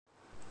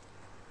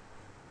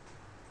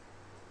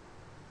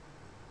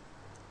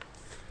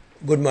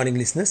Good morning,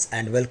 listeners,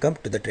 and welcome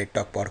to the Trade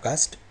Talk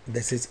podcast.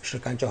 This is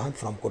Shrikant Chouhan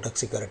from Kotak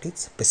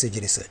Securities,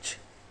 Precision Research.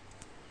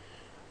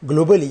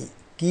 Globally,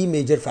 key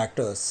major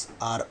factors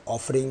are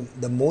offering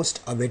the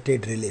most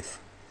awaited relief,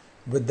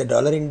 with the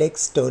dollar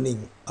index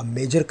turning a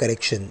major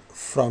correction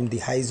from the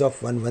highs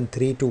of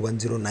 113 to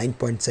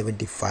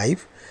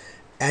 109.75,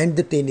 and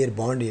the 10-year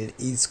bond yield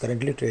is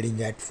currently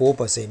trading at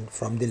 4%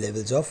 from the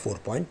levels of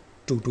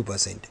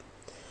 4.22%.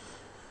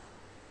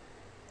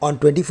 On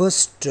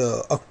 21st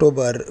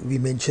October, we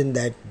mentioned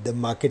that the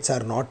markets are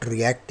not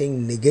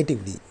reacting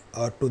negatively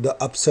to the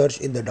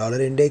upsurge in the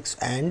dollar index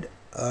and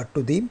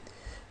to the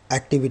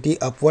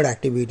upward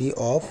activity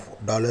of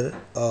dollar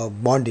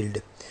bond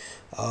yield.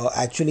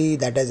 Actually,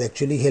 that has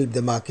actually helped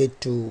the market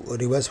to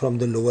reverse from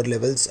the lower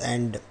levels,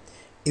 and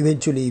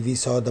eventually we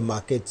saw the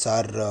markets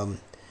are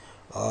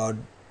uh,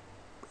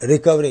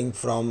 recovering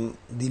from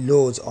the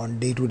lows on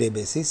day-to-day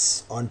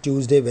basis. On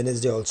Tuesday,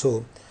 Wednesday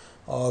also,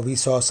 we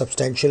saw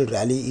substantial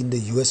rally in the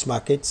US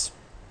markets.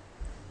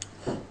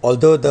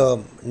 Although the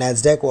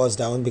Nasdaq was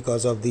down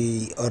because of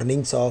the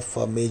earnings of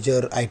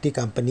major IT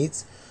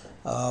companies,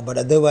 but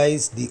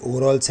otherwise the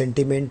overall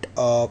sentiment,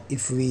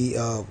 if we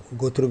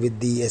go through with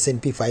the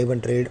S&P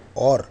 500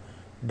 or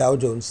Dow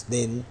Jones,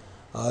 then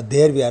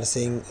there we are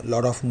seeing a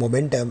lot of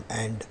momentum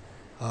and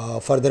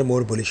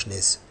furthermore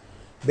bullishness.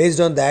 Based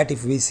on that,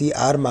 if we see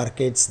our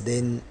markets,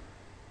 then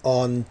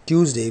on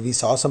Tuesday we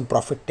saw some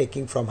profit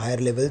taking from higher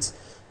levels.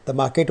 The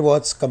market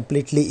was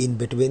completely in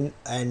between,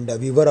 and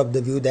we were of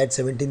the view that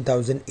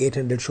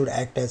 17,800 should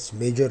act as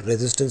major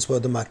resistance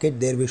for the market.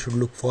 There we should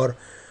look for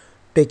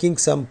taking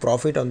some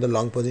profit on the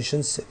long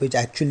positions, which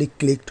actually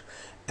clicked,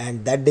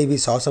 and that day we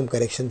saw some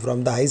correction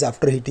from the highs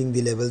after hitting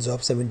the levels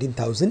of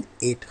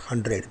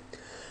 17,800.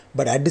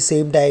 But at the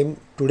same time,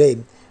 today,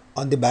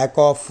 on the back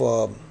of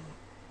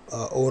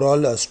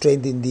overall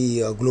strength in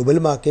the global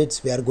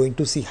markets, we are going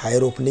to see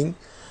higher opening.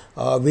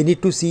 We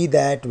need to see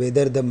that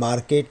whether the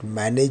market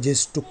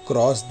manages to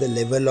cross the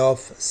level of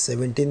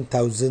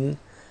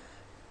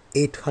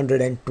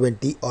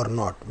 17,820 or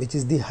not, which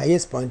is the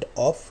highest point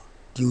of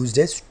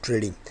Tuesday's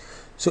trading.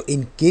 So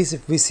in case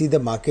if we see the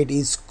market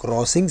is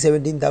crossing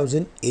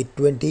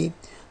 17,820,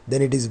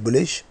 then it is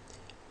bullish.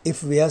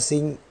 If we are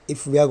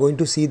going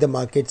to see the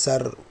markets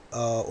are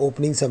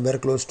opening somewhere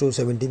close to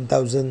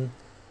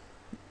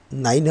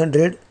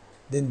 17,900,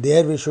 then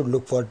there we should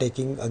look for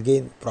taking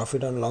again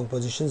profit on long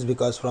positions,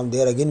 because from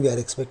there again we are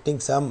expecting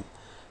some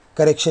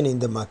correction in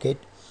the market.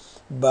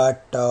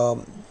 But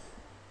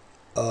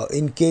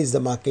in case the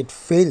market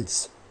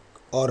fails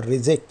or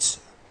rejects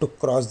to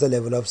cross the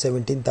level of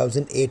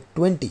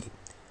 17,820,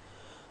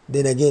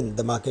 then again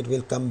the market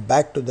will come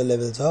back to the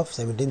levels of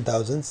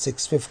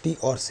 17,650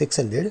 or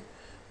 600,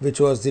 which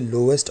was the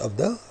lowest of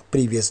the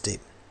previous day.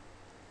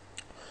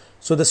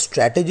 So the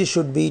strategy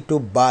should be to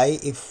buy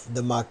if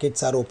the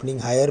markets are opening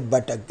higher,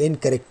 but again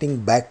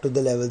correcting back to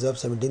the levels of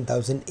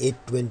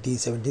 17,820,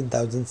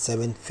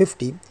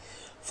 17,750.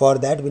 For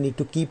that, we need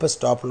to keep a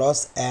stop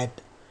loss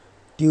at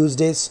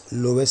Tuesday's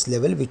lowest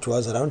level, which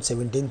was around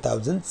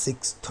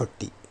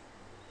 17,630.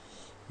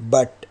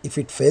 But if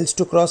it fails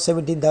to cross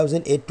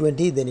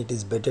 17,820, then it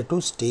is better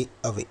to stay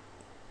away.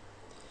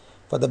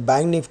 For the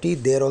Bank Nifty,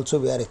 there also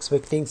we are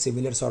expecting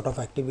similar sort of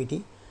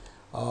activity.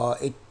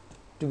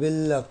 It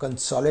will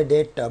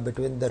consolidate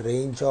between the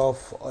range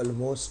of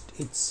almost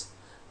its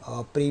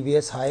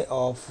previous high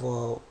of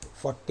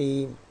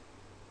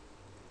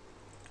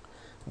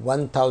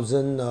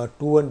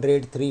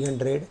 41,200,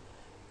 300,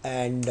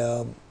 and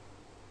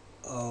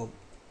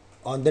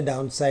on the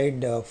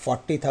downside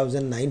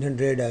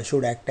 40,900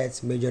 should act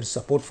as major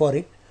support for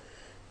it.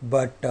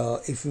 But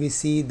if we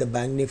see the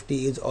Bank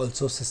Nifty is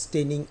also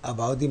sustaining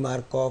above the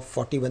mark of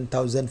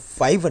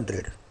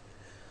 41,500,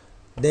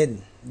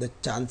 then the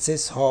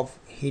chances of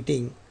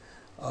hitting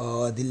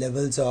the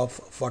levels of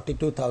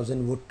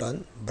 42,000 would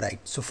turn bright.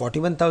 So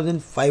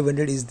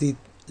 41,500 is the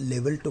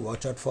level to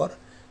watch out for.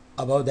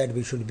 Above that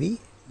we should be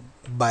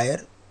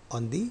buyer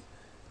on the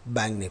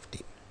Bank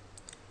Nifty.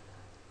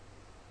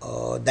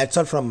 That's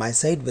all from my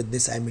side. With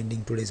this, I'm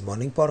ending today's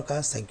morning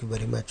podcast. Thank you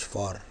very much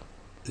for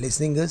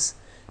listening us.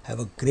 Have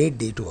a great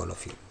day to all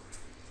of you.